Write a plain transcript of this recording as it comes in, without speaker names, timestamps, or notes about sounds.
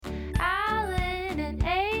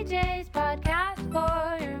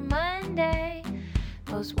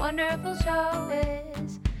local show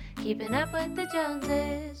is Keeping Up with the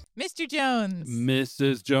Joneses. Mr. Jones.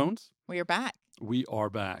 Mrs. Jones, We are back. we are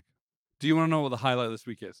back. Do you want to know what the highlight of this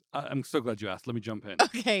week is? I'm so glad you asked. Let me jump in.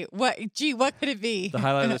 Okay. What could it be? The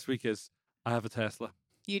highlight of this week is I have a Tesla.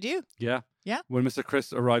 You do? Yeah. Yeah. When Mr.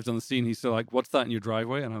 Chris arrived on the scene, he's still like, what's that in your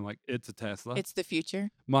driveway? And I'm like, it's a Tesla. It's the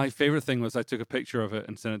future. My favorite thing was I took a picture of it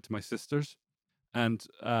and sent it to my sisters. And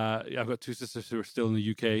I've got two sisters who are still in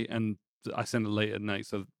the UK, and I sent it late at night.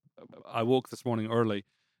 So I woke this morning early,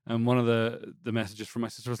 and one of the messages from my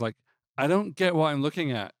sister was like, I don't get what I'm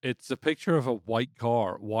looking at. It's a picture of a white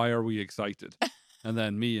car. Why are we excited? And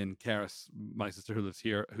then me and Karis, my sister who lives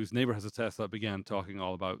here, whose neighbor has a Tesla, began talking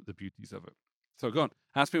all about the beauties of it. So go on.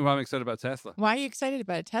 Ask me why I'm excited about Tesla. Why are you excited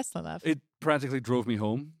about a Tesla, love? It practically drove me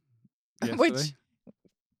home yesterday.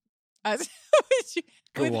 Which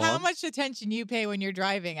Go with how on. much attention you pay when you're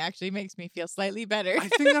driving actually makes me feel slightly better. I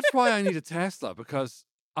think that's why I need a Tesla, because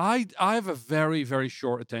I have a very, very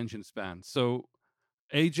short attention span. So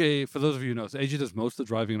AJ, for those of you who know, AJ does most of the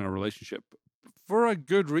driving in our relationship for a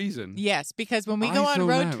good reason. Yes, because when we I go on zone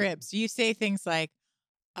road out. trips, you say things like,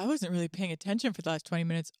 I wasn't really paying attention for the last 20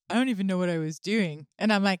 minutes. I don't even know what I was doing.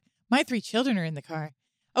 And I'm like, my 3 children are in the car.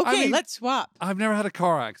 Okay, mean, let's swap. I've never had a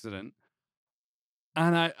car accident.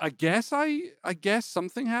 And I guess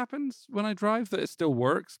something happens when I drive that it still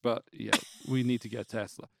works, but yeah, we need to get a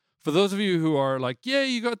Tesla. For those of you who are like, yeah,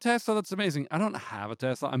 you got a Tesla, that's amazing. I don't have a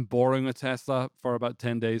Tesla. I'm borrowing a Tesla for about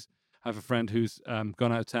 10 days. I have a friend who's gone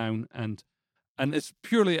out of town, and it's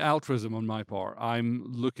purely altruism on my part.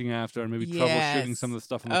 I'm looking after and maybe troubleshooting Yes. some of the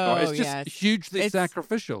stuff in the car. It's Oh, just yes. hugely It's-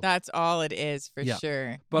 sacrificial. That's all it is for Yeah.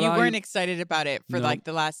 sure. But you I- weren't excited about it for No. like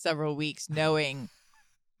the last several weeks, knowing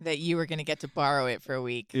that you were going to get to borrow it for a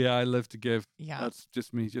week. Yeah, I live to give. Yeah. That's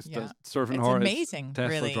just me, just Yeah. surfing It's hard. amazing, Tesla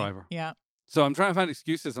really. driver. Yeah. So I'm trying to find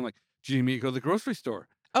excuses. I'm like, do you need me to go to the grocery store?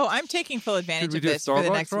 Oh, I'm taking full advantage we of do a this for the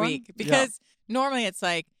Starbucks next run? week Yeah. because normally it's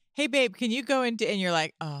like, hey babe, can you go and you're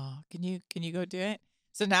like, oh, can you go do it?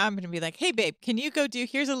 So now I'm going to be like, hey babe, can you go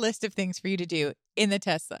here's a list of things for you to do in the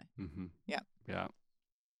Tesla. Mm-hmm. Yeah. Yeah.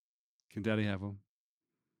 Can Daddy have one?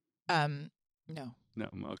 No. No.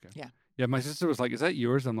 Okay. Yeah. Yeah. My sister was like, "Is that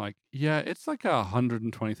yours?" I'm like, "Yeah, it's like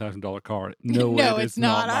 $120,000 car." No, No, it it's is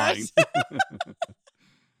not not mine. ours.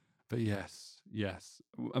 But yes,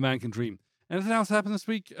 a man can dream. Anything else happened this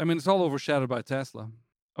week? I mean, it's all overshadowed by Tesla.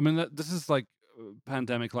 I mean, this is like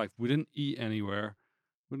pandemic life. We didn't eat anywhere.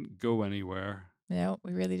 We didn't go anywhere. No,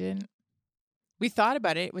 we really didn't. We thought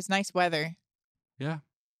about it. It was nice weather. Yeah.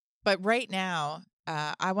 But right now,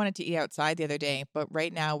 I wanted to eat outside the other day, but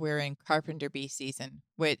right now we're in carpenter bee season,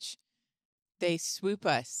 which they swoop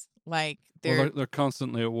us like Well, they're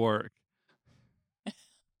constantly at work.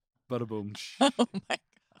 Bada boom. oh my.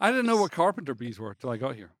 I didn't know what carpenter bees were till I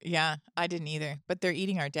got here. Yeah, I didn't either. But they're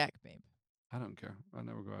eating our deck, babe. I don't care. I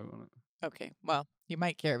never go out on it. Okay, well, you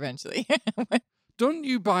might care eventually. Don't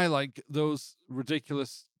you buy like those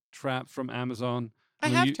ridiculous traps from Amazon? I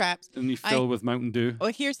and have you, traps. And you fill with Mountain Dew?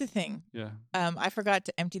 Well, here's the thing. Yeah. I forgot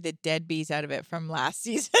to empty the dead bees out of it from last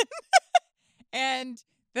season. And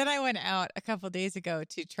then I went out a couple days ago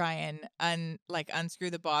to try and unscrew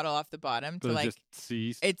the bottle off the bottom But to it like just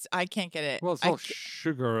ceased. I can't get it. Well, it's all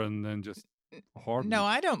sugar and then just hardened. No,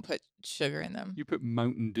 I don't put sugar in them. You put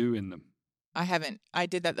Mountain Dew in them. I haven't. I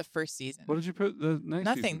did that the first season. What did you put the next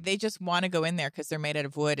Nothing. season? They just want to go in there because they're made out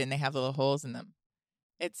of wood and they have little holes in them.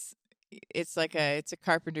 It's a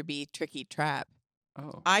carpenter bee tricky trap.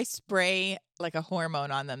 Oh. I spray like a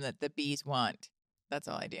hormone on them that the bees want. That's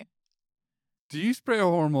all I do. Do you spray a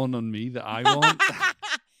hormone on me that I want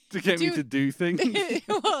to get me to do things?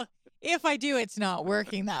 Well, if I do, it's not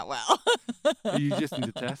working that well. You just need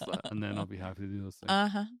a Tesla, and then I'll be happy to do those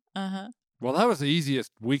things. Uh-huh. Well, that was the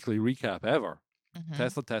easiest weekly recap ever.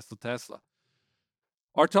 Mhm. Tesla.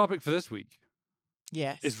 Our topic for this week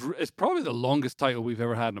Yes. is probably the longest title we've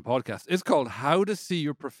ever had in a podcast. It's called How to See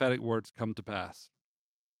Your Prophetic Words Come to Pass.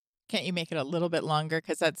 Can't you make it a little bit longer?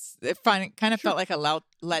 Because it kind of felt like a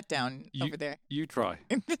letdown over there. You try.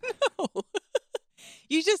 No.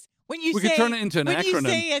 You just, when you We say, could turn it into an when acronym. you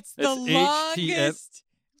say it's the It's HTF. longest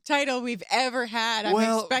title we've ever had, I'm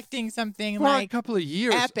Well, expecting something For like a couple of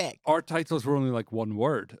years, epic. our titles were only like one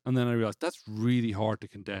word. And then I realized that's really hard to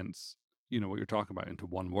condense, what you're talking about into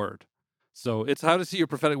one word. So it's How to See Your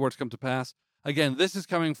Prophetic Words Come to Pass. Again, this is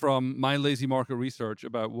coming from my lazy market research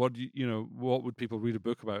about what would people read a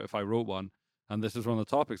book about if I wrote one. And this is one of the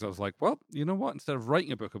topics. I was like, well, you know what? Instead of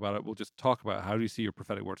writing a book about it, we'll just talk about how do you see your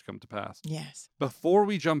prophetic words come to pass. Yes. Before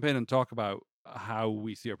we jump in and talk about how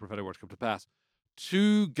we see our prophetic words come to pass,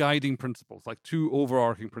 two guiding principles, like two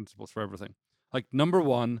overarching principles for everything. Like number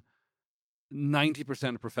one,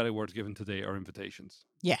 90% of prophetic words given today are invitations.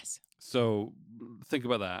 Yes. So think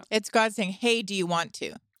about that. It's God saying, hey, do you want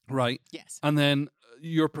to? Right. Yes. And then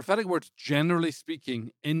your prophetic words, generally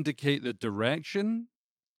speaking, indicate the direction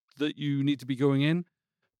that you need to be going in,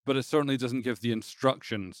 but it certainly doesn't give the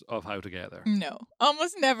instructions of how to get there. No.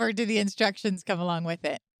 Almost never do the instructions come along with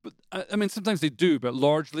it. But I mean, sometimes they do, but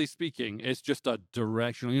largely speaking, it's just a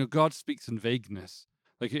directional. You know, God speaks in vagueness.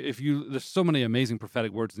 Like there's so many amazing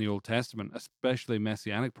prophetic words in the Old Testament, especially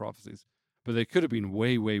messianic prophecies, but they could have been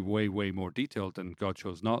way, way, way, way more detailed, and God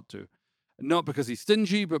chose not to. Not because he's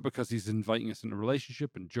stingy, but because he's inviting us into a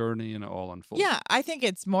relationship and journey, and it all unfolds. Yeah, I think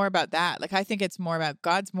it's more about that. Like, I think it's more about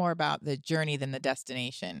God's more about the journey than the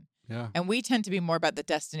destination. Yeah. And we tend to be more about the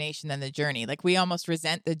destination than the journey. Like, we almost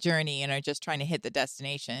resent the journey and are just trying to hit the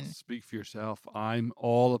destination. Speak for yourself. I'm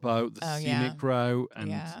all about the scenic route.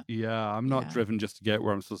 And I'm not driven just to get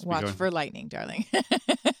where I'm supposed to be going. Watch for lightning, darling.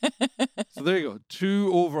 So there you go. Two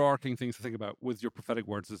overarching things to think about with your prophetic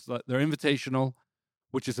words is that they're invitational,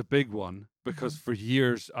 which is a big one, because for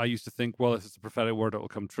years I used to think, well, if it's a prophetic word, it will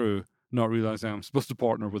come true, not realizing I'm supposed to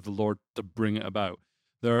partner with the Lord to bring it about.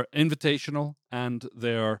 They're invitational, and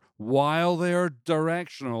while they're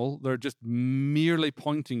directional, they're just merely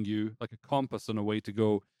pointing you like a compass on a way to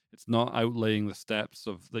go. It's not outlaying the steps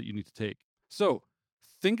that you need to take. So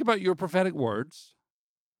think about your prophetic words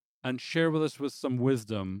and share with us with some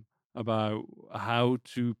wisdom about how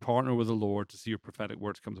to partner with the Lord to see your prophetic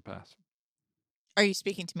words come to pass. Are you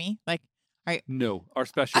speaking to me? No, our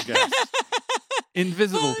special guest.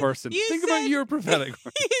 Invisible person. Think about your prophetic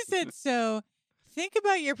words. You said so. Think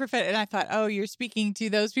about your prophetic. And I thought, oh, you're speaking to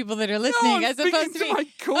those people that are listening as opposed to me. My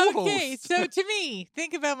co-host. Okay, so to me,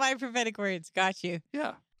 think about my prophetic words. Got you.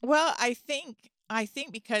 Yeah. Well, I think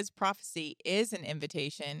because prophecy is an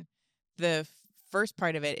invitation, the first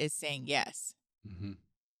part of it is saying yes. Mm-hmm.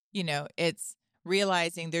 You know, it's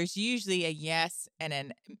realizing there's usually a yes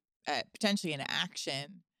and potentially an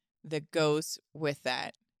action that goes with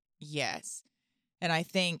that yes. And I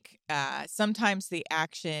think sometimes the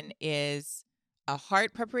action is a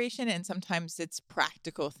heart preparation, and sometimes it's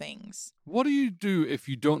practical things. What do you do if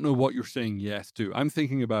you don't know what you're saying yes to? I'm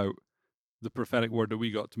thinking about the prophetic word that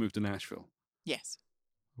we got to move to Nashville. Yes.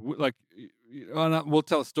 We'll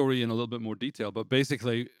tell a story in a little bit more detail, but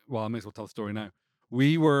basically, I may as well tell the story now.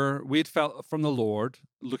 We had felt from the Lord,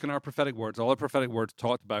 looking at our prophetic words, all our prophetic words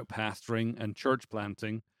talked about pastoring and church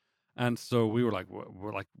planting. And so we were like,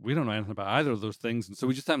 we don't know anything about either of those things. And so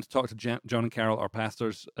we just happened to talk to John and Carol, our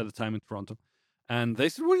pastors at the time in Toronto. And they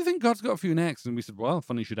said, what do you think God's got for you next? And we said, well,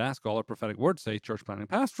 funny you should ask. All our prophetic words say church planting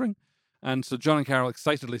and pastoring. And so John and Carol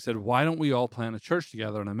excitedly said, why don't we all plant a church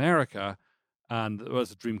together in America? And it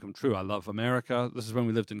was a dream come true. I love America. This is when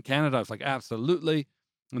we lived in Canada. I was like, absolutely.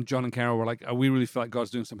 And John and Carol were like, we really feel like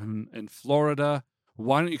God's doing something in Florida.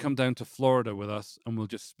 Why don't you come down to Florida with us and we'll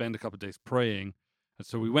just spend a couple of days praying? And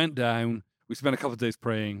so we went down. We spent a couple of days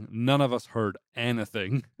praying. None of us heard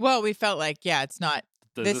anything. Well, we felt like, it's not.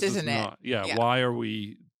 This isn't it. Yeah.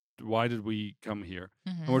 Why did we come here?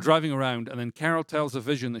 Mm-hmm. And we're driving around, and then Carol tells a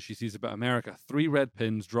vision that she sees about America. 3 red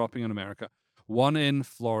pins dropping on America. 1 in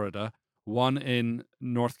Florida, 1 in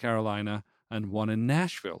North Carolina, and 1 in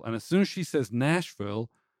Nashville. And as soon as she says Nashville,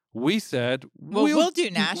 we said, we'll do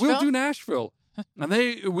Nashville. We'll do Nashville. And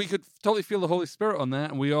we could totally feel the Holy Spirit on that,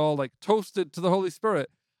 and we all toasted to the Holy Spirit.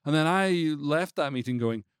 And then I left that meeting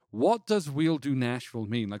going, what does we'll do Nashville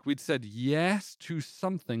mean? Like, we'd said yes to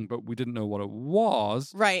something, but we didn't know what it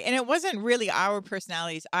was. Right. And it wasn't really our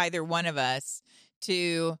personalities, either one of us,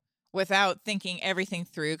 to, without thinking everything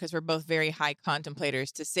through, because we're both very high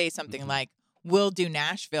contemplators, to say something like, we'll do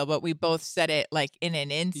Nashville, but we both said it in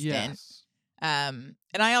an instant. Yes. And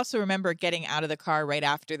I also remember getting out of the car right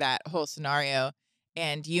after that whole scenario,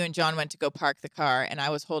 and you and John went to go park the car, and I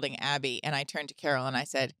was holding Abby, and I turned to Carol and I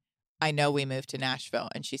said, I know we moved to Nashville.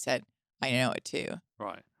 And she said, I know it too.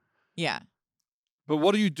 Right. Yeah. But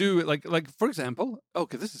what do you do? Like for example,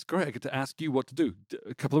 okay, this is great. I get to ask you what to do.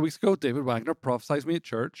 A couple of weeks ago, David Wagner prophesied me at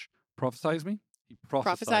church. Prophesied me? He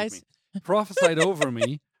prophesied me. Prophesied over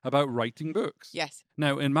me about writing books. Yes.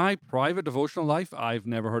 Now, in my private devotional life, I've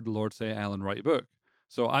never heard the Lord say, Alan, write a book.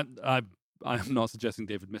 So I'm not suggesting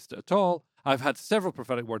David missed it at all. I've had several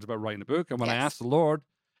prophetic words about writing a book. And when I asked the Lord,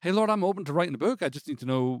 hey, Lord, I'm open to writing a book. I just need to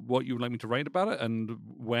know what you would like me to write about it and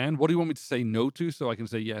when. What do you want me to say no to so I can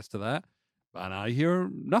say yes to that? And I hear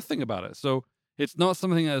nothing about it. So it's not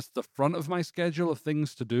something that's the front of my schedule of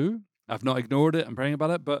things to do. I've not ignored it. I'm praying about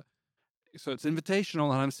it. But so it's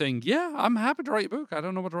invitational. And I'm saying, yeah, I'm happy to write a book. I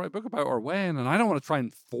don't know what to write a book about or when. And I don't want to try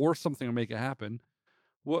and force something or make it happen.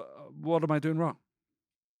 What am I doing wrong?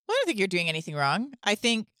 Well, I don't think you're doing anything wrong.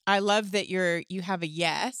 I love that you have a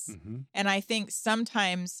yes. Mm-hmm. And I think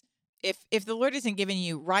sometimes if the Lord isn't giving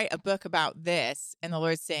you write a book about this and the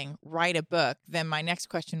Lord's saying write a book, then my next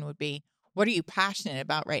question would be, what are you passionate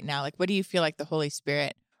about right now? Like, what do you feel like the Holy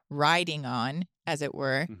Spirit riding on, as it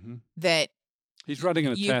were, Mm-hmm. that He's riding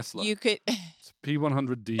in a Tesla. you could It's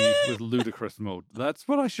P100D with ludicrous mode. That's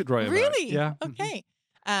what I should write about. really? Yeah. Okay.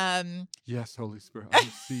 Yes, Holy Spirit. I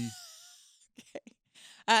see.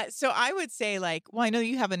 Okay. So I would say, like, well, I know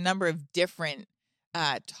you have a number of different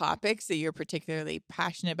topics that you're particularly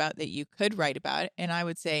passionate about that you could write about. And I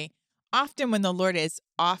would say often when the Lord is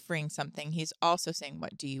offering something, he's also saying,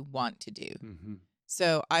 what do you want to do? Mm-hmm.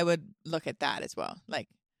 So I would look at that as well. Like,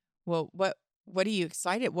 well, what are you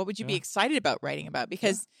excited? What would you be Yeah. excited about writing about?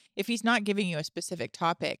 Because if he's not giving you a specific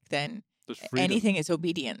topic, then There's freedom. anything is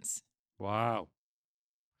obedience. Wow.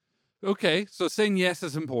 Okay, so saying yes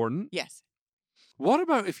is important. Yes. What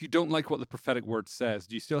about if you don't like what the prophetic word says?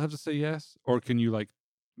 Do you still have to say yes? Or can you like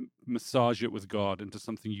massage it with God into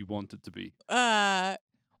something you want it to be?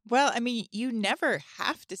 Well, I mean, you never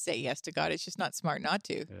have to say yes to God. It's just not smart not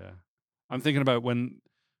to. Yeah. I'm thinking about when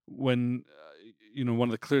one of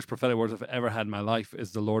the clearest prophetic words I've ever had in my life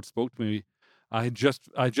is the Lord spoke to me. I just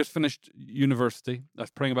finished university. I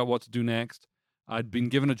was praying about what to do next. I'd been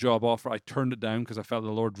given a job offer. I turned it down because I felt the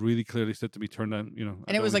Lord really clearly said to me, turn down,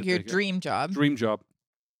 And it was like your dream job. dream job.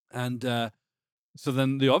 And so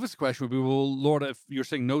then the obvious question would be, well, Lord, if you're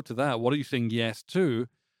saying no to that, what are you saying yes to?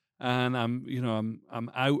 And I'm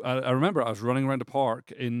out. I remember I was running around a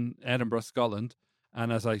park in Edinburgh, Scotland,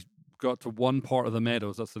 and as I got to one part of the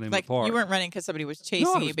meadows, that's the name Like of the park. you weren't running because somebody was No, chasing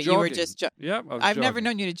I you, was but you were jogging. just. Yeah, I was I've never jogging.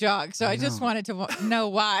 known you to jog, so I I just know. wanted to know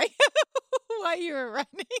why, why you were running.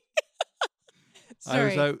 I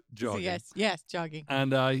was Sorry. out So jogging. yes, jogging.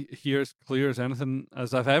 And I hear as clear as anything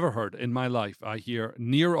as I've ever heard in my life. I hear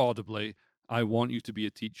near audibly, I want you to be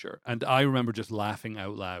a teacher. And I remember just laughing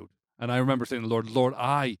out loud. And I remember saying, Lord,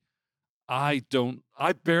 I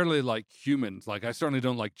barely like humans. Like, I certainly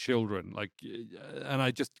don't like children. Like, and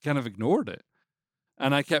I just kind of ignored it.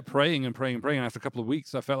 And I kept praying and praying and praying. And after a couple of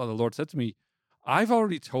weeks, I felt like the Lord said to me, I've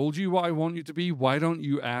already told you what I want you to be. Why don't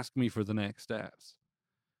you ask me for the next steps?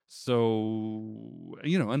 So,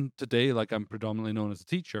 and today, like, I'm predominantly known as a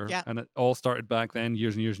teacher. Yeah. And it all started back then,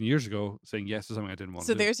 years and years and years ago, saying yes to something I didn't want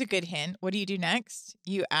So to do. there's a good hint. What do you do next?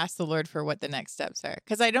 You ask the Lord for what the next steps are.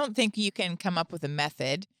 Because I don't think you can come up with a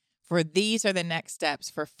method for these are the next steps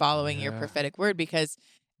for following your Yeah. prophetic word, because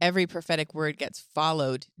every prophetic word gets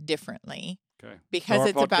followed differently Okay. because our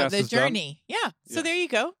it's about podcast the is done. journey. Yeah. So Yeah. there you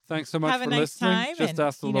go. Thanks so much Have a for nice listening. time Just and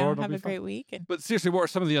ask the Lord. It'll have be a fun. great week. And But seriously, what are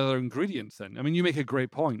some of the other ingredients then? I mean, you make a great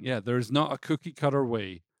point. Yeah, there's not a cookie cutter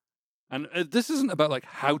way. And this isn't about like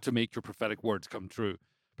how to make your prophetic words come true,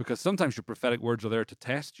 because sometimes your prophetic words are there to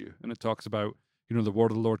test you. And it talks about, the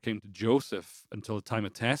word of the Lord came to Joseph until the time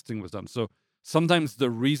of testing was done. So sometimes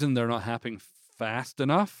the reason they're not happening fast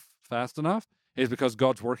enough is because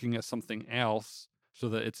God's working at something else so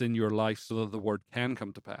that it's in your life so that the word can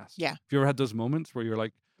come to pass. Yeah. Have you ever had those moments where you're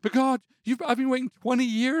like, but God, I've been waiting 20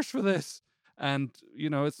 years for this. And,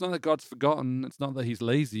 it's not that God's forgotten. It's not that he's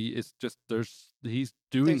lazy. It's just he's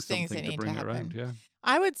doing There's things something that to need bring to it around. happen. Yeah.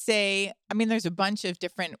 I would say, there's a bunch of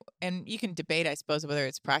different, and you can debate, I suppose, whether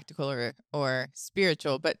it's practical or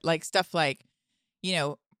spiritual, but like stuff like,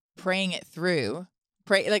 praying it through,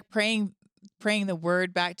 praying the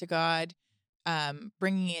word back to God,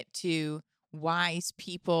 bringing it to wise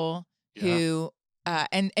people Yeah. who,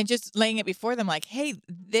 and just laying it before them, like, hey,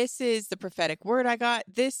 this is the prophetic word I got.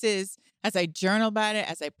 This is, as I journal about it,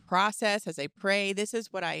 as I process, as I pray, this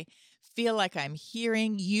is what I feel like I'm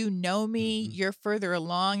hearing. You know me, Mhm. you're further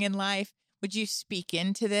along in life. Would you speak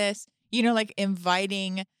into this? Like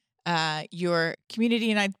inviting your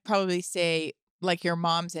community, and I'd probably say like your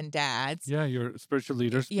moms and dads. Yeah. Your spiritual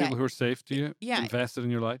leaders, Yeah. people who are safe to you, Yeah. invested in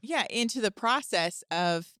your life. Yeah, into the process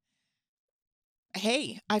of,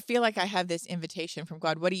 hey, I feel like I have this invitation from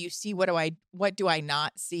God. What do you see? What do I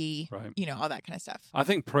not see? Right. All that kind of stuff. I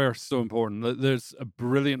think prayer is so important. There's a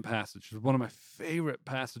brilliant passage. It's one of my favorite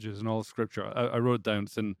passages in all of Scripture. I wrote it down.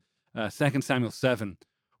 It's in 2 Samuel 7,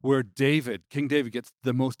 where King David gets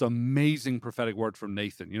the most amazing prophetic word from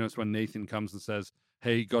Nathan. It's when Nathan comes and says,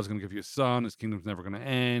 hey, God's going to give you a son. His kingdom's never going to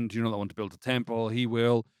end. You're not the one to build a temple. He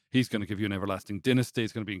will. He's going to give you an everlasting dynasty.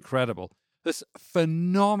 It's going to be incredible. This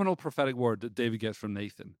phenomenal prophetic word that David gets from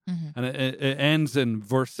Nathan. Mm-hmm. And it ends in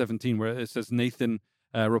verse 17, where it says, Nathan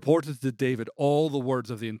reported to David all the words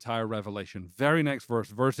of the entire revelation. Very next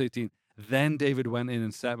verse 18, then David went in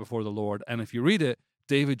and sat before the Lord. And if you read it,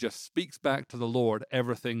 David just speaks back to the Lord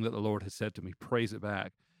everything that the Lord has said to me, prays it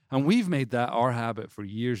back. And we've made that our habit for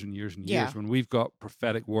years and years and years Yeah. when we've got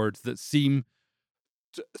prophetic words that seem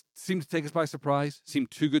to take us by surprise, seem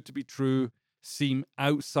too good to be true, seem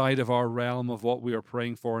outside of our realm of what we are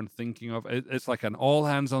praying for and thinking of. It's like an all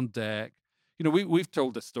hands on deck. You know, we've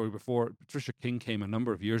told this story before. Patricia King came a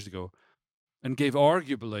number of years ago and gave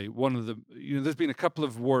arguably one of the, there's been a couple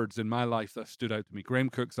of words in my life that stood out to me. Graham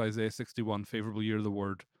Cook's Isaiah 61, favorable year of the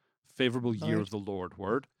Lord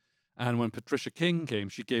word. And when Patricia King came,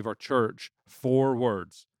 she gave our church 4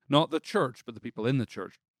 words. Not the church, but the people in the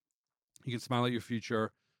church. You can smile at your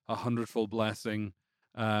future, 100-fold blessing.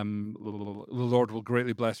 The Lord will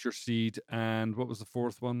greatly bless your seed. And what was the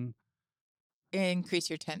 4th one? Increase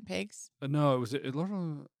your tent pegs. No,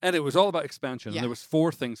 and it was all about expansion. Yeah. And there was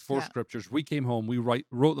 4 things, 4 Yeah. scriptures. We came home, we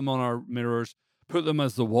wrote them on our mirrors, put them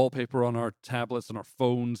as the wallpaper on our tablets and our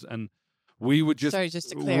phones, and we would just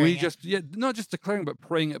declaring it. not just declaring, but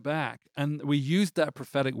praying it back. And we used that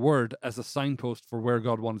prophetic word as a signpost for where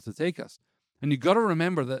God wanted to take us. And you got to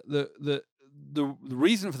remember that the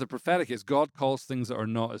reason for the prophetic is God calls things that are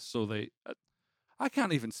not as though they. I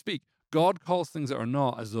can't even speak. God calls things that are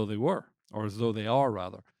not as though they were, or as though they are,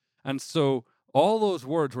 rather. And so all those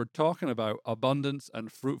words were talking about abundance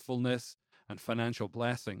and fruitfulness and financial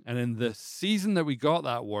blessing. And in the season that we got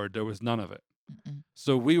that word, there was none of it. Mm-mm.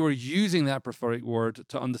 So we were using that prophetic word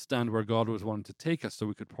to understand where God was wanting to take us so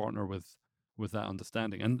we could partner with that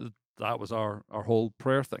understanding. And that was our whole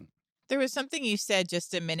prayer thing. There was something you said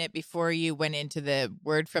just a minute before you went into the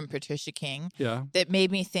word from Patricia King Yeah. that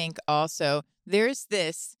made me think also there's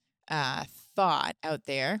this thought out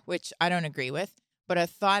there, which I don't agree with, but a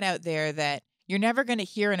thought out there that you're never going to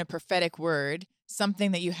hear in a prophetic word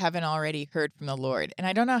something that you haven't already heard from the Lord. And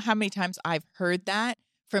I don't know how many times I've heard that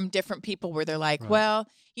from different people where they're like, Right. well,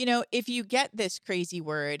 if you get this crazy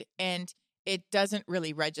word and it doesn't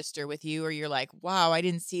really register with you, or you're like, wow, I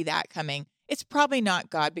didn't see that coming, it's probably not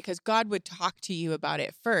God, because God would talk to you about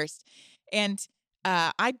it first. And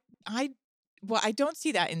I don't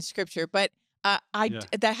see that in scripture, but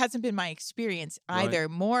that hasn't been my experience either.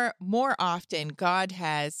 Right. More often, God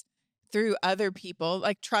has, through other people,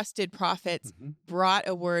 like trusted prophets, Mhm. brought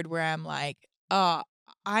a word where I'm like,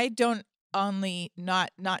 I don't only not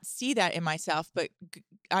see that in myself, but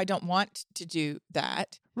I don't want to do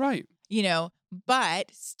that. Right.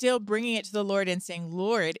 But still bringing it to the Lord and saying,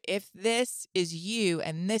 Lord, if this is you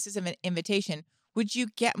and this is an invitation, would you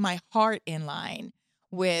get my heart in line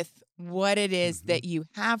with what it is that you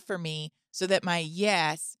have for me, so that my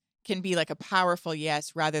yes can be like a powerful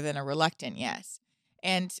yes rather than a reluctant yes.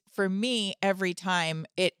 And for me, every time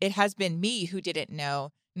it has been me who didn't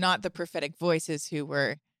know, not the prophetic voices who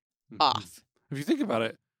were off. If you think about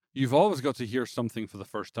it, you've always got to hear something for the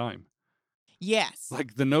first time. Yes.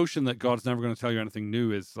 Like the notion that God's never going to tell you anything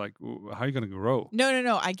new is like, how are you going to grow?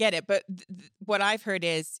 No, I get it. But what I've heard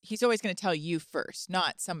is he's always going to tell you first,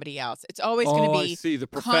 not somebody else. It's always going to be I see. The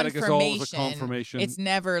prophetic is always a confirmation. It's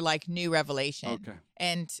never like new revelation. Okay.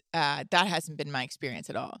 And that hasn't been my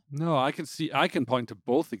experience at all. No, I can point to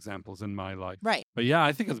both examples in my life. Right. But yeah,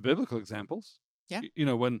 I think of the biblical examples. Yeah.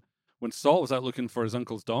 When Saul was out looking for his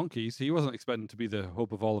uncle's donkeys, he wasn't expecting to be the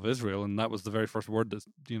hope of all of Israel, and that was the very first word that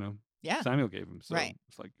Yeah. Samuel gave him. So Right.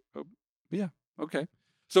 it's like, oh, yeah, okay.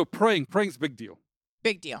 So praying's a big deal.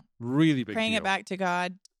 Big deal. Really big Praying deal. it back to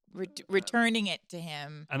God, returning it to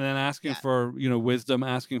him. And then asking Yeah. for, wisdom,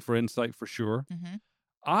 asking for insight for sure. Mm-hmm.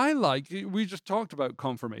 We just talked about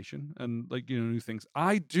confirmation and new things.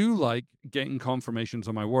 I do like getting confirmations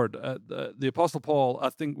on my word. The Apostle Paul,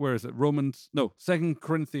 I think, 2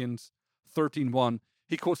 Corinthians 13:1,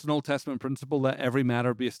 he quotes an Old Testament principle, let every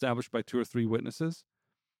matter be established by 2 or 3 witnesses.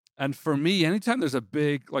 And for me, anytime there's a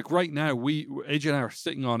big, like right now, AJ and I are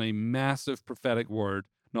sitting on a massive prophetic word,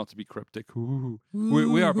 not to be cryptic.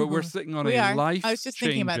 We are, but we're sitting on a life-changing I was just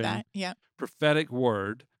thinking about that. Yeah. prophetic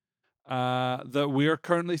word that we are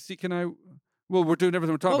currently seeking out. Well, we're doing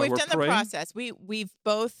everything we're talking about. We've We're done praying. the process. We've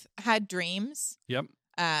both had dreams. Yep.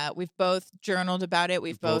 We've both journaled about it.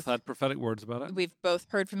 We've both had prophetic words about it. We've both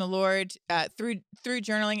heard from the Lord through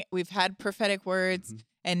journaling. We've had prophetic words,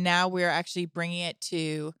 and now we're actually bringing it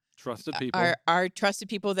to trusted people. Our trusted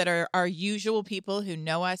people that are our usual people who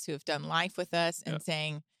know us, who have done life with us, and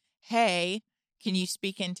saying, "Hey, can you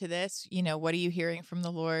speak into this? What are you hearing from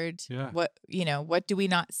the Lord? Yeah. What do we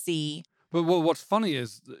not see?" But what's funny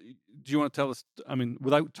is, do you want to tell us? I mean,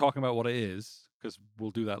 without talking about what it is, because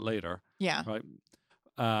we'll do that later. Yeah. Right.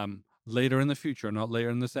 Later in the future, not later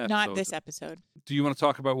in this episode. Not this episode. Do you want to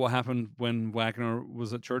talk about what happened when Wagner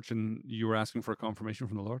was at church and you were asking for a confirmation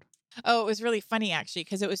from the Lord? Oh, it was really funny, actually,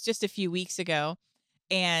 because it was just a few weeks ago.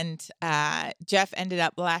 And Jeff ended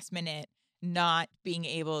up last minute not being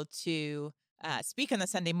able to speak on the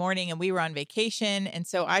Sunday morning, and we were on vacation. And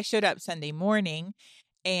so I showed up Sunday morning,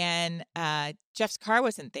 and Jeff's car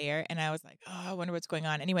wasn't there. And I was like, oh, I wonder what's going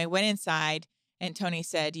on. Anyway, went inside, and Tony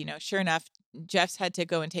said, sure enough, Jeff's had to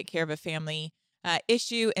go and take care of a family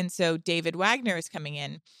issue. And so David Wagner is coming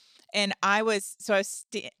in. And I was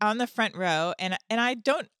on the front row, and I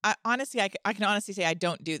can honestly say I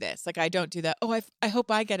don't do this. Like, I don't do that. Oh, I hope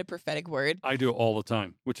I get a prophetic word. I do it all the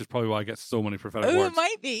time, which is probably why I get so many prophetic Oh, words. it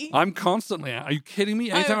might be. I'm constantly, are you kidding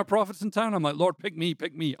me? Anytime a prophet's in town, I'm like, Lord, pick me,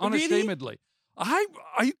 unashamedly.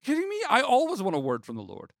 Are you kidding me? I always want a word from the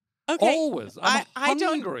Lord. Okay. Always. I'm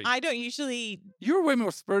hungry. I don't usually. You're way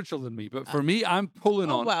more spiritual than me, but for me, I'm pulling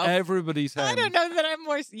on everybody's head. I don't know that I'm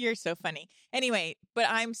more. You're so funny. Anyway, but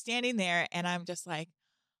I'm standing there and I'm just like,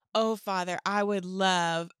 oh, Father, I would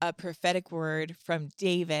love a prophetic word from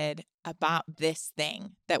David about this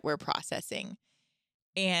thing that we're processing.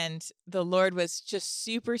 And the Lord was just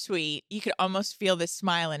super sweet. You could almost feel the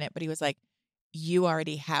smile in it, but he was like, you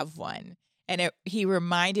already have one. And he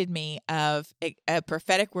reminded me of a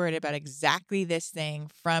prophetic word about exactly this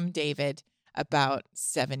thing from David about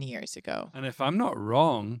 7 years ago. And if I'm not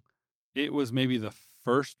wrong, it was maybe the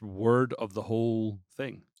first word of the whole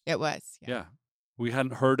thing. It was. Yeah. We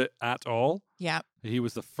hadn't heard it at all. Yeah. He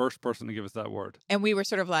was the first person to give us that word. And we were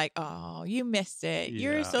sort of like, oh, you missed it.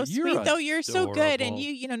 Yeah, You're so you're sweet, though. You're so good. And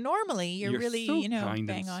adorable. normally you're really, so kind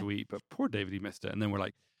bang and on. sweet, but poor David, he missed it. And then we're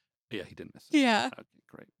like, yeah, he didn't miss it. Yeah. Okay,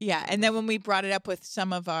 great. Yeah. And then when we brought it up with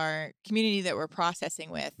some of our community that we're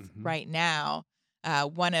processing with right now,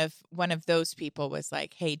 one of those people was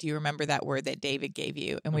like, hey, do you remember that word that David gave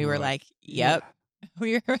you? And we were like, yep,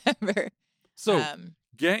 we remember. So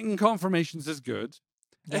getting confirmations is good.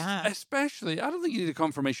 Yeah. Especially, I don't think you need a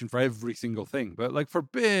confirmation for every single thing, but like for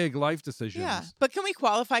big life decisions. Yeah. But can we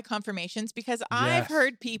qualify confirmations? Because I've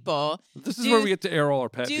heard people. This is where we get to air all our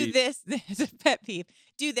pet peeves. Do this. This is a pet peeve.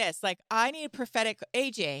 Do this. Like, I need a prophetic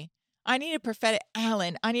AJ. I need a prophetic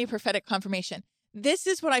Alan. I need a prophetic confirmation. This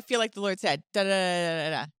is what I feel like the Lord said. Da da da da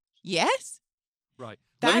da. Yes? Right.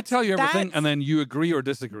 Let me tell you everything, and then you agree or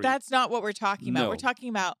disagree. That's not what we're talking about. No. We're talking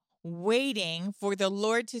about waiting for the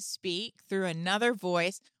Lord to speak through another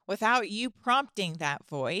voice without you prompting that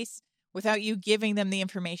voice, without you giving them the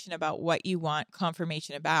information about what you want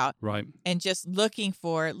confirmation about. Right. And just looking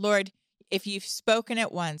for, Lord, if you've spoken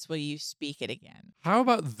it once, will you speak it again? How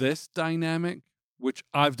about this dynamic, which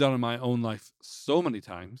I've done in my own life so many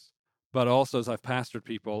times, but also as I've pastored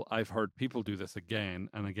people, I've heard people do this again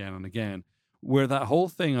and again and again, where that whole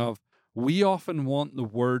thing of, we often want the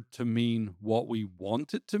word to mean what we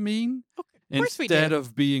want it to mean, instead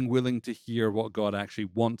of being willing to hear what God actually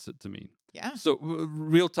wants it to mean. Yeah. So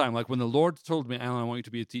real time, like when the Lord told me, Alan, I want you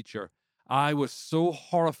to be a teacher, I was so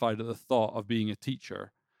horrified at the thought of being a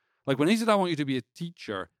teacher. Like when he said, I want you to be a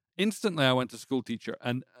teacher, instantly I went to school teacher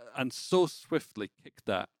and so swiftly kicked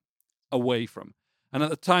that away from. And at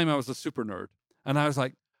the time I was a super nerd. And I was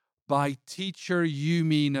like, by teacher, you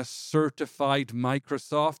mean a certified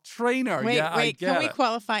Microsoft trainer. Wait, I get can we it.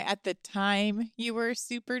 qualify at the time you were a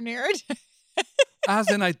super nerd? As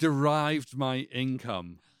in I derived my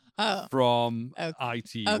income from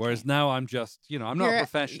IT, whereas now I'm just, I'm not a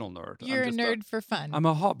professional nerd. You're a nerd for fun. I'm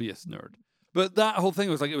a hobbyist nerd. But that whole thing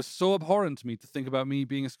was like, it was so abhorrent to me to think about me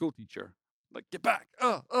being a school teacher. Like, get back,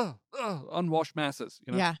 unwashed masses,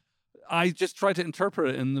 Yeah. I just try to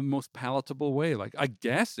interpret it in the most palatable way. Like, I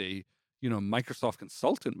guess a, Microsoft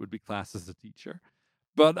consultant would be classed as a teacher.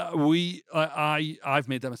 But I've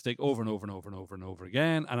made that mistake over and over and over and over and over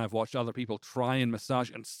again. And I've watched other people try and massage.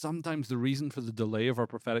 And sometimes the reason for the delay of our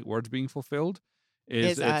prophetic words being fulfilled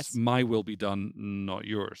is it's my will be done, not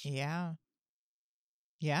yours. Yeah.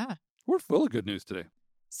 Yeah. We're full of good news today.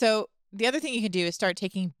 So the other thing you can do is start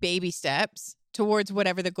taking baby steps towards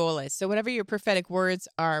whatever the goal is. So whatever your prophetic words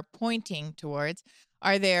are pointing towards,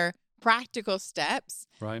 are there practical steps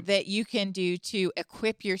that you can do to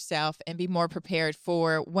equip yourself and be more prepared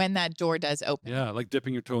for when that door does open? Yeah, like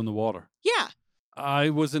dipping your toe in the water. Yeah. I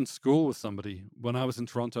was in school with somebody. When I was in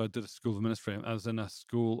Toronto, I did a school of ministry. I was in a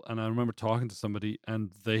school, and I remember talking to somebody,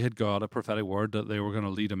 and they had got a prophetic word that they were going to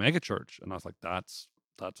lead a megachurch. And I was like, that's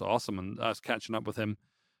awesome. And I was catching up with him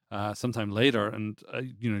sometime later, and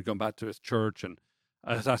going back to his church, and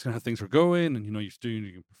I was asking how things were going, and you're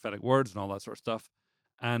doing prophetic words and all that sort of stuff.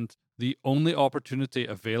 And the only opportunity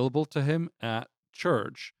available to him at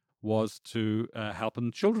church was to help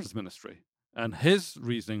in children's ministry. And his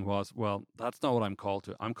reasoning was, well, that's not what I'm called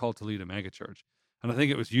to. I'm called to lead a megachurch. And I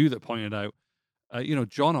think it was you that pointed out,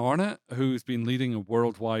 John Arnott, who's been leading a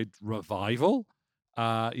worldwide revival.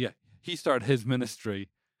 He started his ministry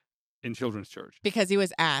in children's church. Because he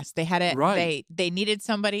was asked. They had it. Right. They needed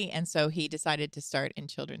somebody, and so he decided to start in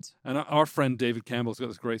children's. And our friend David Campbell's got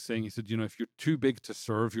this great saying. He said, if you're too big to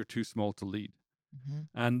serve, you're too small to lead. Mm-hmm.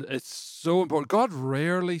 And it's so important. God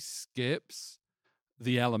rarely skips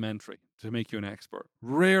the elementary to make you an expert.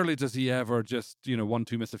 Rarely does he ever just, 1,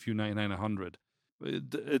 2, miss a few, 99, 100.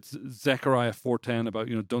 It's Zechariah 4:10 about,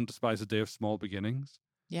 don't despise the day of small beginnings.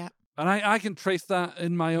 Yeah. And I can trace that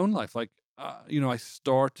in my own life. Like, I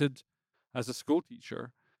started as a school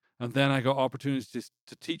teacher, and then I got opportunities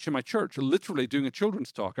to teach in my church, literally doing a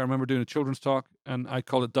children's talk. I remember doing a children's talk, and I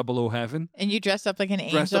call it 00 Heaven. And you dressed up like an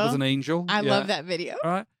angel? Dressed up as an angel. I love that video.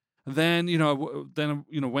 All right. And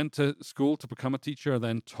then, went to school to become a teacher,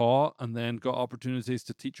 then taught, and then got opportunities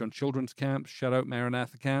to teach on children's camps. Shout out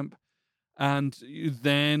Maranatha Camp. And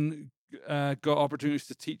then got opportunities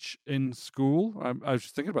to teach in school. I was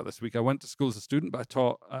just thinking about this week. I went to school as a student, but I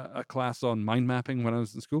taught a class on mind mapping when I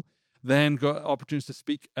was in school. Then got opportunities to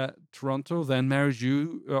speak at Toronto. Then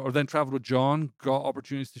then traveled with John. Got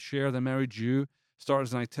opportunities to share. Then married you. Started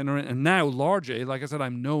as an itinerant, and now largely, like I said,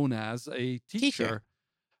 I'm known as a teacher.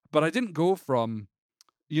 But I didn't go from,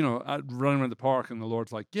 running around the park and the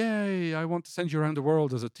Lord's like, yay, I want to send you around the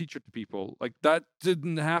world as a teacher to people. Like, that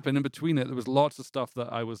didn't happen. In between it, there was lots of stuff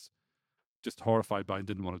that I was just horrified by and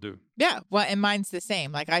didn't want to do. Yeah. Well, and mine's the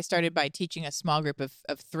same. Like, I started by teaching a small group of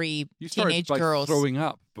 3 You teenage started by girls. throwing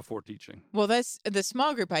up before teaching. Well, the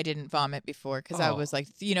small group I didn't vomit before because I was like,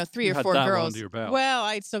 3 You or had 4 that one girls. under your belt. Well,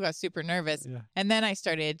 I still got super nervous. Yeah. And then I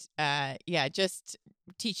started, just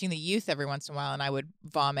teaching the youth every once in a while, and I would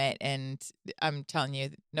vomit. And I'm telling you,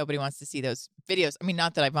 nobody wants to see those videos. I mean,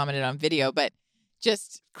 not that I vomited on video, but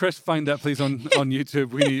just Chris, find that please on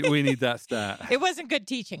YouTube. We need that stat. it wasn't good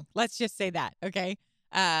teaching. Let's just say that. Okay.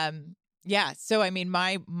 So I mean,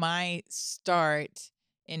 my start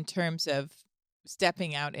in terms of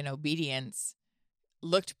stepping out in obedience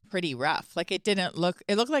looked pretty rough. Like, it looked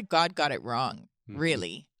like God got it wrong,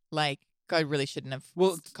 really. Like, God really shouldn't have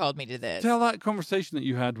called me to this. Tell that conversation that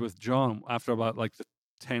you had with John after about like the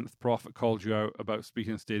 10th prophet called you out about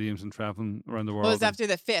speaking in stadiums and traveling around the world. Well, it was after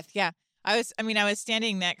the 5th. Yeah. I was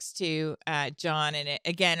standing next to John, and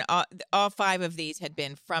again, all 5 of these had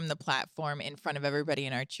been from the platform in front of everybody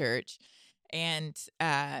in our church. And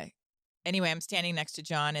anyway, I'm standing next to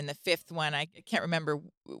John, and the 5th one, I can't remember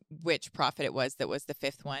which prophet it was that was the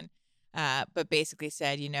 5th one, but basically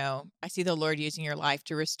said, I see the Lord using your life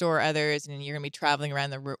to restore others, and you're going to be traveling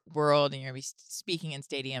around the world, and you're going to be speaking in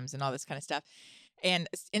stadiums and all this kind of stuff. And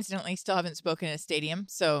incidentally, still haven't spoken in a stadium,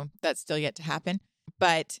 so that's still yet to happen.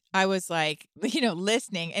 But I was like,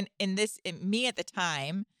 listening. And me at the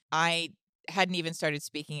time, I hadn't even started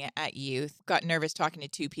speaking at youth, got nervous talking to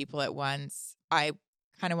 2 people at once. I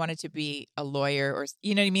kind of wanted to be a lawyer, or,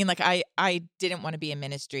 you know what I mean? Like, I didn't want to be in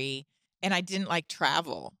ministry, and I didn't like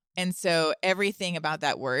travel. And so everything about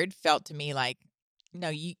that word felt to me like, no,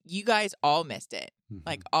 you guys all missed it. Mm-hmm.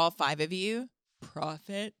 Like, all 5 of you,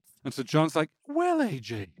 prophets. And so John's like, well,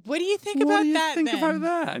 AJ, what do you think about that? About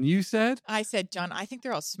that? And you said? I said, John, I think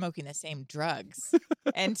they're all smoking the same drugs.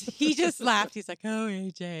 And he just laughed. He's like, oh,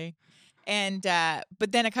 AJ. And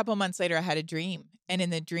but then a couple months later, I had a dream. And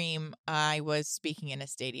in the dream, I was speaking in a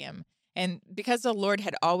stadium. And because the Lord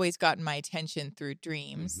had always gotten my attention through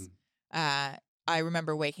dreams, I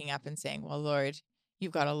remember waking up and saying, well, Lord,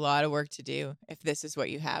 you've got a lot of work to do if this is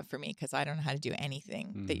what you have for me, because I don't know how to do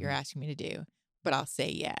anything that you're asking me to do. But I'll say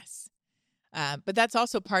yes. But that's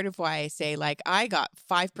also part of why I say, like, I got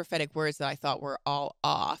 5 prophetic words that I thought were all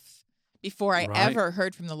off before I ever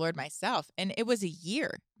heard from the Lord myself. And it was a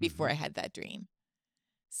year before I had that dream.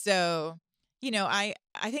 So, I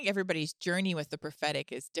think everybody's journey with the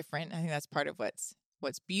prophetic is different. I think that's part of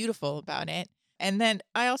what's beautiful about it. And then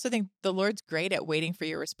I also think the Lord's great at waiting for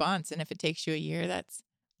your response. And if it takes you a year, that's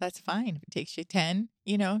fine. If it takes you 10,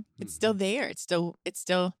 it's still there. It's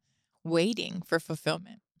still waiting for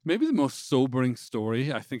fulfillment. Maybe the most sobering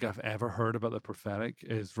story I think I've ever heard about the prophetic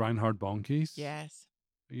is Reinhard Bonnke's. Yes.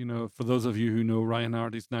 For those of you who know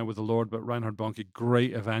Reinhard, he's now with the Lord, but Reinhard Bonnke,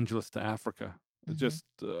 great evangelist to Africa. Just,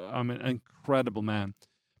 an incredible man.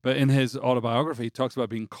 But in his autobiography, he talks about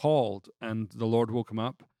being called, and the Lord woke him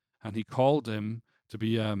up, and he called him to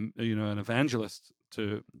be, an evangelist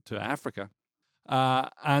to Africa.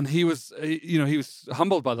 And he was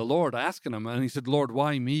humbled by the Lord asking him, and he said, Lord,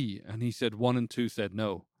 why me? And he said 1 and 2 said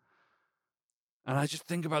no. And I just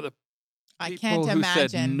think about the people who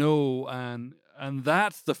said no, and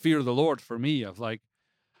that's the fear of the Lord for me, of like,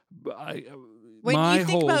 when you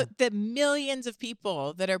think about the millions of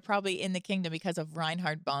people that are probably in the kingdom because of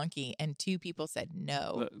Reinhard Bonnke, and 2 people said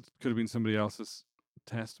no. That could have been somebody else's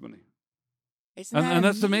testimony. Isn't that And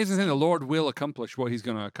that's the amazing thing. The amazing? Lord will accomplish what he's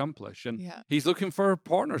going to accomplish. And Yeah. he's looking for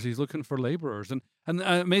partners. He's looking for laborers. And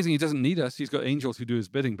amazing, he doesn't need us. He's got angels who do his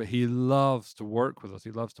bidding, but he loves to work with us.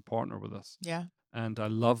 He loves to partner with us. Yeah. And I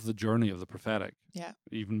love the journey of the prophetic. Yeah.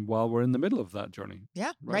 Even while we're in the middle of that journey.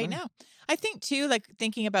 Yeah, Right right now. now. I think too, like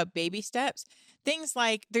thinking about baby steps, things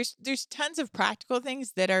like there's tons of practical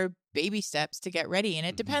things that are baby steps to get ready. And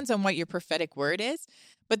it Mhm. depends on what your prophetic word is.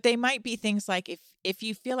 But they might be things like if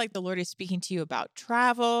you feel like the Lord is speaking to you about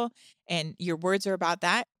travel and your words are about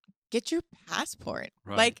that, get your passport.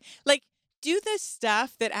 Right. Like do the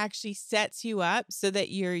stuff that actually sets you up so that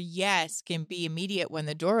your yes can be immediate when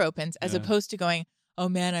the door opens, as Yeah. opposed to going, oh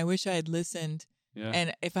man, I wish I had listened. Yeah.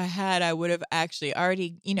 And if I had, I would have actually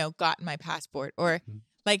already, gotten my passport. Or Mhm.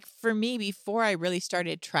 like for me, before I really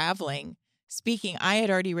started traveling, speaking, I had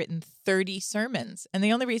already written 30 sermons. And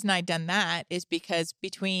the only reason I'd done that is because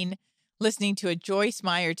between listening to a Joyce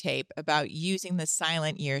Meyer tape about using the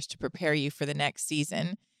silent years to prepare you for the next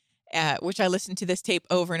season, which I listened to this tape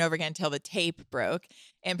over and over again until the tape broke,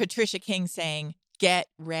 and Patricia King saying, get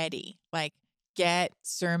ready, like get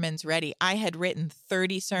sermons ready. I had written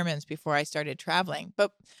 30 sermons before I started traveling.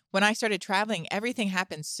 But when I started traveling, everything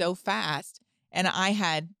happened so fast and I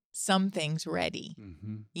had some things ready,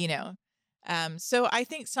 Mhm. So I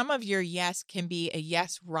think some of your yes can be a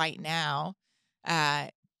yes right now,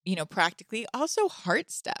 practically. Also heart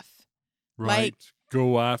stuff. Right.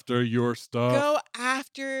 Go after your stuff. Go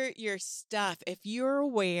after your stuff. If you're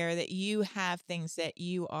aware that you have things that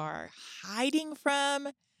you are hiding from,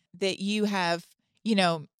 that you have,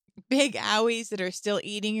 big owies that are still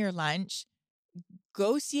eating your lunch,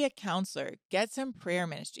 go see a counselor, get some prayer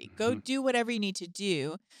ministry, go Mhm. do whatever you need to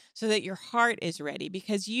do so that your heart is ready.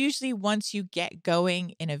 Because usually once you get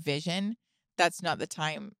going in a vision, that's not the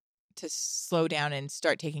time to slow down and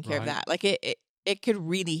start taking care of Right. that. Like it could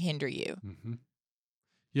really hinder you. Mhm.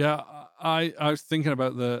 Yeah, I was thinking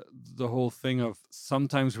about the whole thing of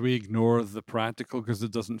sometimes we ignore the practical because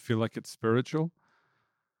it doesn't feel like it's spiritual.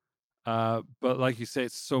 But like you say,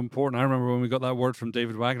 it's so important. I remember when we got that word from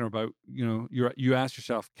David Wagner about, you asked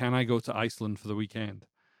yourself, can I go to Iceland for the weekend?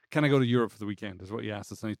 Can I go to Europe for the weekend? Is what he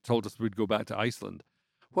asked us. And he told us we'd go back to Iceland.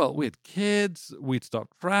 Well, we had kids. We'd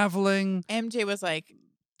stopped traveling. MJ was like,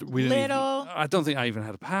 We didn't little. I don't think I even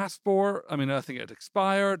had a passport. I mean, I think it had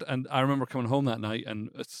expired. And I remember coming home that night and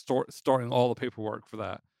starting all the paperwork for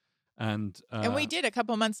that. And we did a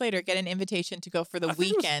couple months later get an invitation to go for the I think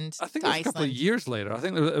it was- weekend I think to it was a couple of Iceland. years later. I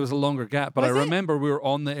think it was a longer gap. But I Was it? remember we were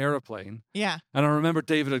on the airplane. Yeah. And I remember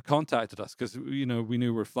David had contacted us because, we knew we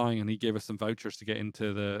were flying and he gave us some vouchers to get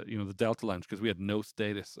into the Delta Lounge because we had no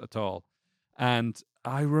status at all. And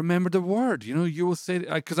I remember the word, you will say,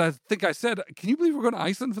 because I think I said, can you believe we're going to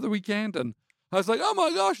Iceland for the weekend? And I was like, oh my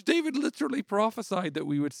gosh, David literally prophesied that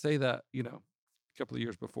we would say that, a couple of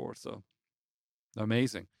years before. So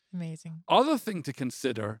amazing. Amazing. Other thing to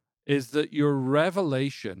consider is that your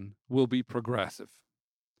revelation will be progressive.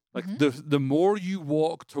 Like the more you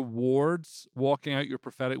walk towards walking out your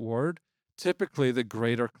prophetic word, typically the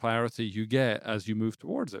greater clarity you get as you move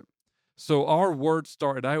towards it. So our word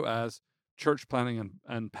started out as church planning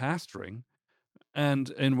and pastoring. And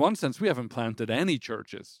in one sense, we haven't planted any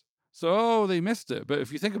churches. So they missed it. But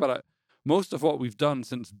if you think about it, most of what we've done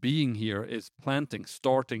since being here is planting,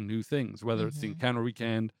 starting new things, whether it's the Encounter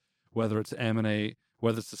Weekend, whether it's M&A,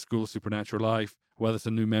 whether it's the School of Supernatural Life, whether it's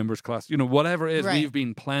a new members class, whatever it is, Right. we've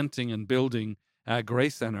been planting and building at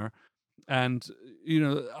Grace Center. And,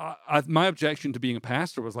 my objection to being a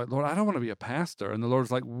pastor was like, Lord, I don't want to be a pastor. And the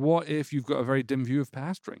Lord's like, what if you've got a very dim view of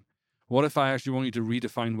pastoring? What if I actually want you to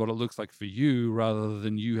redefine what it looks like for you rather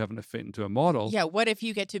than you having to fit into a model? Yeah. What if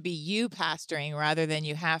you get to be you pastoring rather than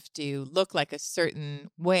you have to look like a certain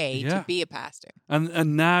way Yeah. to be a pastor?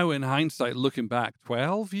 And now in hindsight, looking back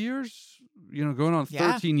 12 years, going on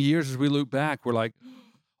Yeah. 13 years as we look back, we're like,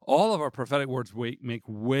 all of our prophetic words make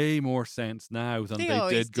way more sense now than they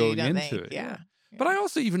always did do, going don't into they? it. Yeah. But I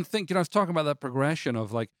also even think, I was talking about that progression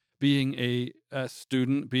of like being a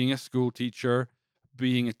student, being a school teacher,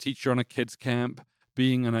 being a teacher on a kids camp,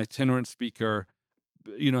 being an itinerant speaker,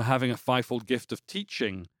 having a fivefold gift of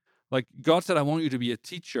teaching. Like God said, I want you to be a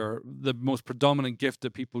teacher. The most predominant gift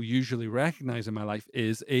that people usually recognize in my life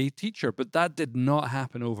is a teacher. But that did not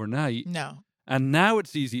happen overnight. No. And now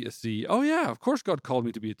it's easy to see, oh yeah, of course God called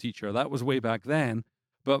me to be a teacher. That was way back then.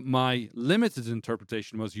 But my limited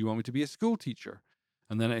interpretation was, you want me to be a school teacher.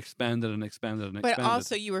 And then it expanded and expanded and expanded. But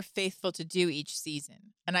also you were faithful to do each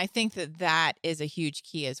season. And I think that is a huge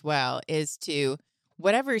key as well, is to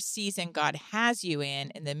whatever season God has you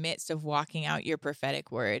in the midst of walking out your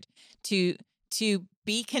prophetic word, to to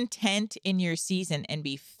be content in your season and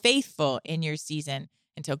be faithful in your season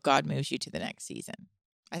until God moves you to the next season.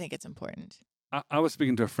 I think it's important. I was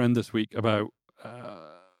speaking to a friend this week about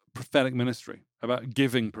prophetic ministry, about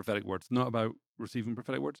giving prophetic words, not about receiving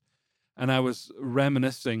prophetic words. And I was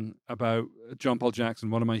reminiscing about John Paul Jackson,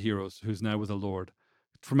 one of my heroes, who's now with the Lord.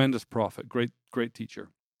 Tremendous prophet, great teacher.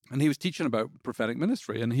 And he was teaching about prophetic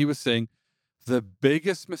ministry. And he was saying the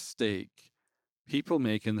biggest mistake people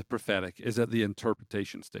make in the prophetic is at the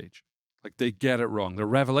interpretation stage. Like they get it wrong. Their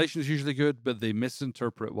revelation is usually good, but they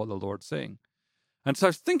misinterpret what the Lord's saying. And so I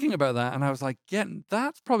was thinking about that, and I was like,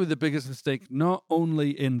 that's probably the biggest mistake, not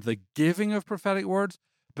only in the giving of prophetic words,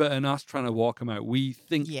 but in us trying to walk them out. We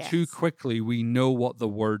think too quickly we know what the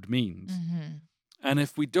word means. Mm-hmm. And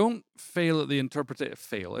if we don't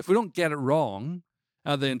if we don't get it wrong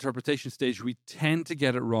at the interpretation stage, we tend to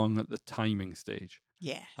get it wrong at the timing stage.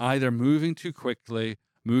 Yeah. Either moving too quickly,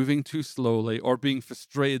 moving too slowly, or being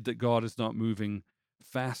frustrated that God is not moving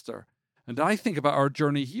faster. And I think about our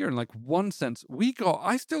journey here in like one sense,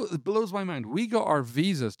 it blows my mind. We got our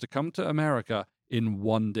visas to come to America in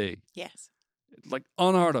one day. Yes. Like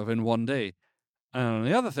unheard of in one day. And on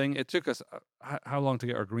the other thing, it took us how long to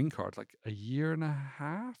get our green card? Like a year and a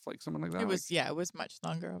half, like something like that. It was much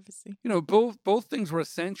longer, obviously. You know, both things were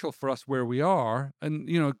essential for us where we are. And,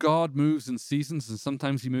 you know, God moves in seasons, and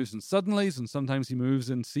sometimes he moves in suddenlies, and sometimes he moves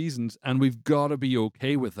in seasons. And we've got to be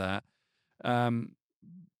okay with that.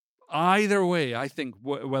 Either way, I think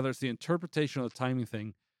whether it's the interpretation or the timing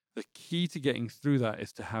thing, the key to getting through that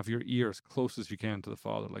is to have your ear as close as you can to the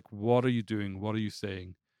Father. Like, what are you doing? What are you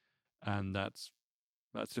saying? And that's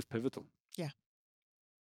just pivotal. Yeah.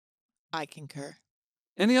 I concur.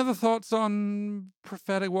 Any other thoughts on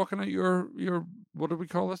prophetic walking out your what do we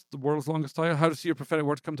call this? The world's longest tire? How to see your prophetic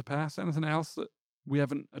words come to pass? Anything else that we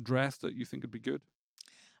haven't addressed that you think would be good?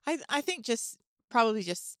 I think probably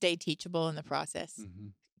just stay teachable in the process. Mm-hmm.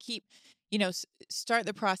 Start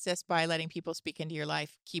the process by letting people speak into your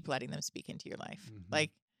life. Keep letting them speak into your life. Mm-hmm. Like,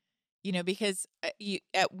 because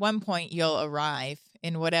at one point you'll arrive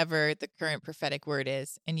in whatever the current prophetic word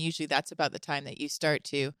is. And usually that's about the time that you start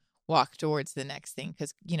to walk towards the next thing.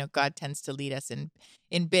 Because, God tends to lead us in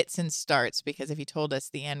bits and starts. Because if he told us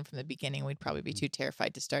the end from the beginning, we'd probably be too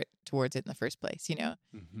terrified to start towards it in the first place,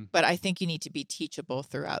 Mm-hmm. But I think you need to be teachable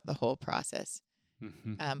throughout the whole process.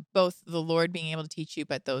 Mm-hmm. Both the Lord being able to teach you,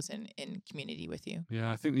 but those in community with you.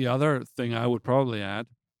 Yeah, I think the other thing I would probably add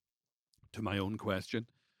to my own question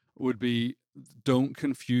would be don't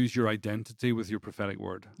confuse your identity with your prophetic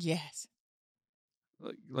word. Yes.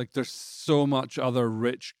 Like there's so much other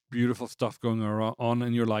rich, beautiful stuff going on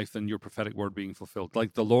in your life than your prophetic word being fulfilled.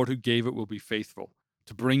 Like the Lord who gave it will be faithful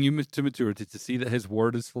to bring you to maturity, to see that his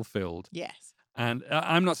word is fulfilled. Yes. And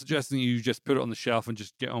I'm not suggesting you just put it on the shelf and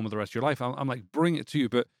just get on with the rest of your life. I'm like, bring it to you.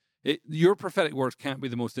 But your prophetic words can't be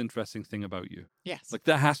the most interesting thing about you. Yes. Like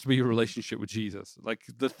that has to be your relationship with Jesus. Like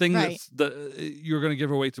the thing that you're going to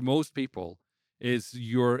give away to most people is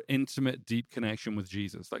your intimate, deep connection with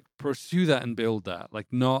Jesus. Like pursue that and build that. Like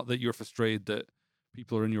not that you're frustrated that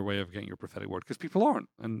people are in your way of getting your prophetic word, because people aren't.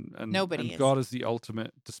 And nobody is. God is the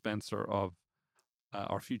ultimate dispenser of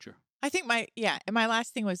our future. I think and my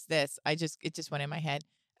last thing was this. It just went in my head.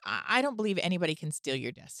 I don't believe anybody can steal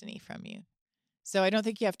your destiny from you. So I don't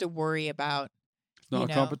think you have to worry about. It's not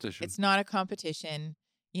a competition. It's not a competition.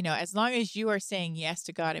 As long as you are saying yes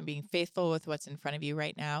to God and being faithful with what's in front of you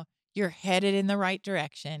right now, you're headed in the right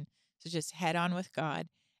direction. So just head on with God.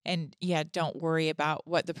 And don't worry about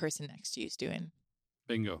what the person next to you is doing.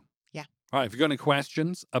 Bingo. Yeah. All right. If you've got any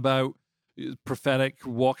questions about prophetic,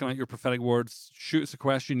 walking out your prophetic words, shoot us a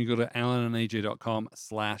question. You go to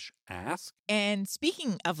ellenandaj.com/ask. And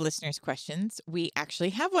speaking of listeners' questions, we actually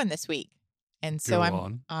have one this week. And so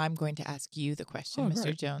I'm going to ask you the question, Mr.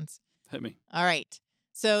 Right. Jones. Hit me. All right.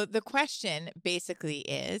 So the question basically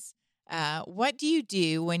is, what do you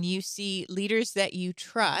do when you see leaders that you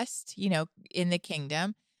trust, in the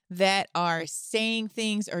kingdom, that are saying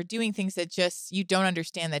things or doing things that just you don't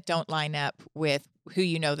understand, that don't line up with who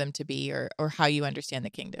you know them to be or how you understand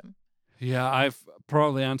the kingdom? Yeah, I've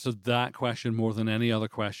probably answered that question more than any other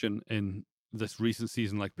question in this recent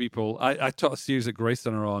season. Like people, I taught a series at Grace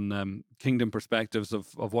Center on kingdom perspectives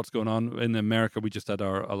of what's going on in America. We just had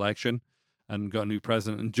our election and got a new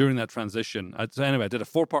president. And during that transition, I did a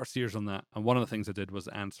 4-part series on that. And one of the things I did was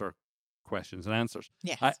answer questions and answers.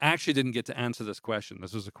 Yes. I actually didn't get to answer this question.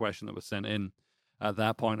 This was a question that was sent in at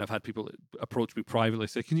that point. I've had people approach me privately,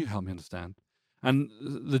 say, can you help me understand? And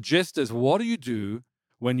the gist is, what do you do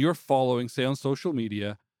when you're following, say on social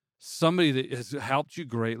media, somebody that has helped you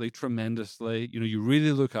greatly, tremendously, you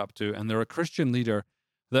really look up to, and they're a Christian leader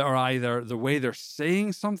that are either the way they're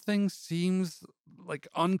saying something seems like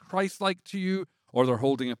un-Christ-like to you, or they're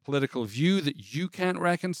holding a political view that you can't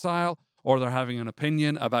reconcile, or they're having an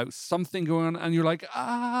opinion about something going on, and you're like,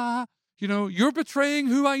 you're betraying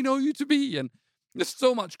who I know you to be. And there's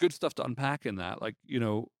so much good stuff to unpack in that. Like,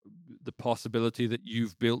 the possibility that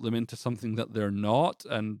you've built them into something that they're not,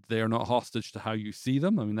 and they're not hostage to how you see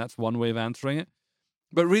them. I mean, that's one way of answering it.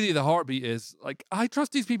 But really the heartbeat is like, I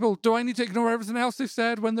trust these people. Do I need to ignore everything else they've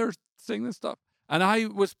said when they're saying this stuff? And I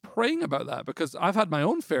was praying about that because I've had my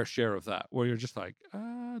own fair share of that, where you're just like,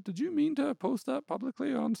 did you mean to post that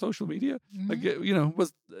publicly on social media? Mm-hmm. Like,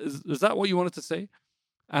 is that what you wanted to say?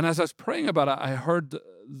 And as I was praying about it, I heard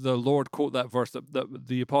the Lord quote that verse that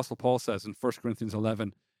the Apostle Paul says in 1 Corinthians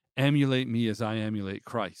 11, emulate me as I emulate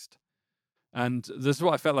Christ. And this is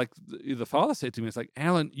what I felt like the Father said to me. It's like,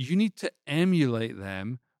 Alan, you need to emulate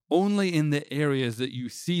them only in the areas that you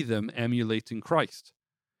see them emulating Christ.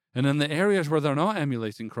 And in the areas where they're not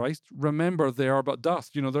emulating Christ, remember they are but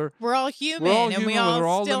dust. We're all human, and we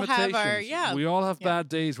all still have our We all have bad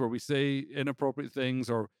days where we say inappropriate things,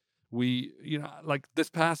 or we, like this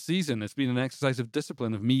past season, it's been an exercise of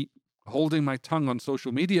discipline of me holding my tongue on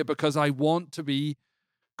social media because I want to be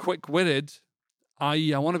quick-witted,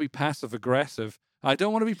 i.e. I want to be passive-aggressive. I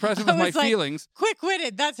don't want to be present with my feelings.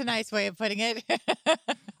 Quick-witted, that's a nice way of putting it.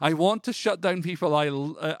 I want to shut down people I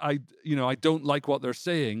don't like what they're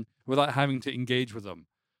saying without having to engage with them,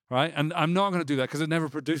 right? And I'm not going to do that because it never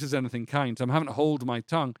produces anything kind. So I'm having to hold my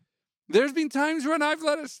tongue. There's been times when I've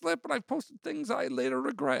let it slip and I've posted things I later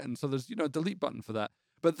regret. And so there's, a delete button for that.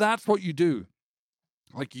 But that's what you do.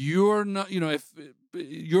 Like, you're not, if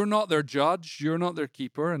you're not their judge, you're not their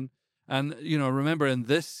keeper. And remember, in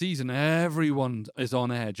this season, everyone is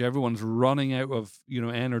on edge. Everyone's running out of,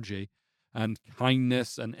 energy and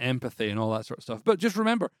kindness and empathy and all that sort of stuff. But just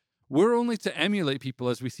remember, we're only to emulate people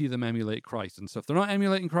as we see them emulate Christ. And so if they're not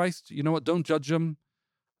emulating Christ, you know what? Don't judge them.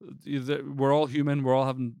 We're all human. We're all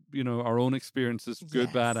having, our own experiences,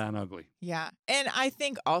 good, bad, and ugly. Yeah. And I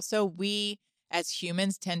think also we as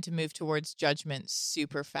humans tend to move towards judgment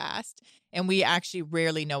super fast. And we actually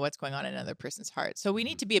rarely know what's going on in another person's heart. So we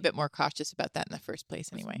need to be a bit more cautious about that in the first place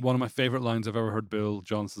anyway. One of my favorite lines I've ever heard Bill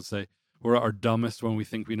Johnson say, we're at our dumbest when we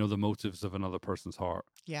think we know the motives of another person's heart.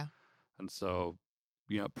 Yeah. And so,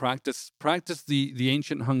 practice the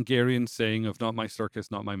ancient Hungarian saying of not my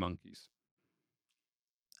circus, not my monkeys.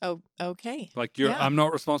 Oh, okay. Like I'm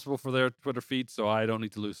not responsible for their Twitter feed, so I don't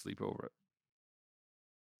need to lose sleep over it.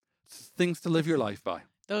 It's things to live your life by.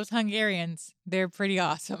 Those Hungarians, they're pretty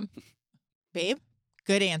awesome. Babe,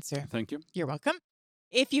 good answer. Thank you. You're welcome.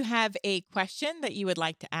 If you have a question that you would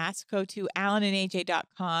like to ask, go to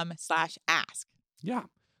alanandaj.com/ask. Yeah.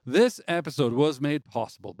 This episode was made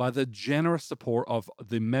possible by the generous support of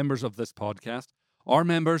the members of this podcast. Our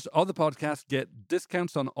members of the podcast get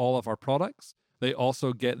discounts on all of our products. They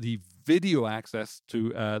also get the video access to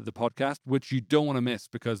the podcast, which you don't want to miss,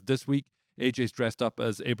 because this week AJ's dressed up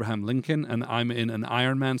as Abraham Lincoln and I'm in an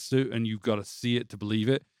Iron Man suit, and you've got to see it to believe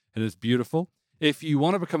it. It is beautiful. If you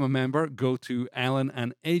want to become a member, go to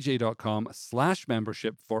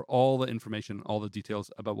alanandaj.com/membership for all the information, all the details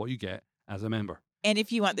about what you get as a member. And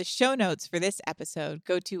if you want the show notes for this episode,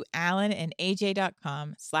 go to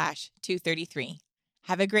alanandaj.com/233.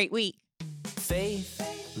 Have a great week. Faith,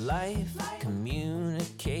 life,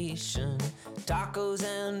 communication, tacos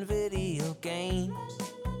and video games,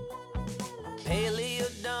 paleo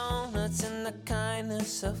donuts and the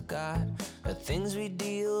kindness of God, the things we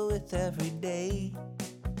deal with every day.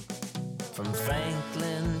 From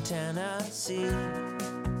Franklin, Tennessee,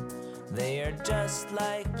 they are just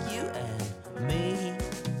like you and me.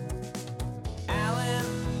 Alan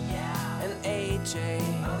and AJ,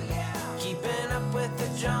 keeping up with the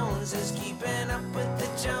Joneses, keeping up with the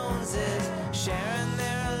Joneses, sharing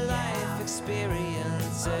their life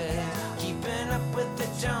experiences. Keeping up with the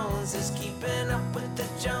Joneses, keeping up with the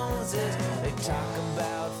Joneses. They talk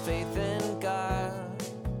about faith in God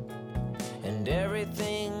and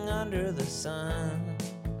everything under the sun.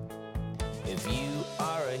 If you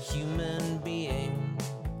are a human being,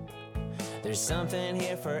 there's something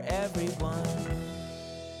here for everyone.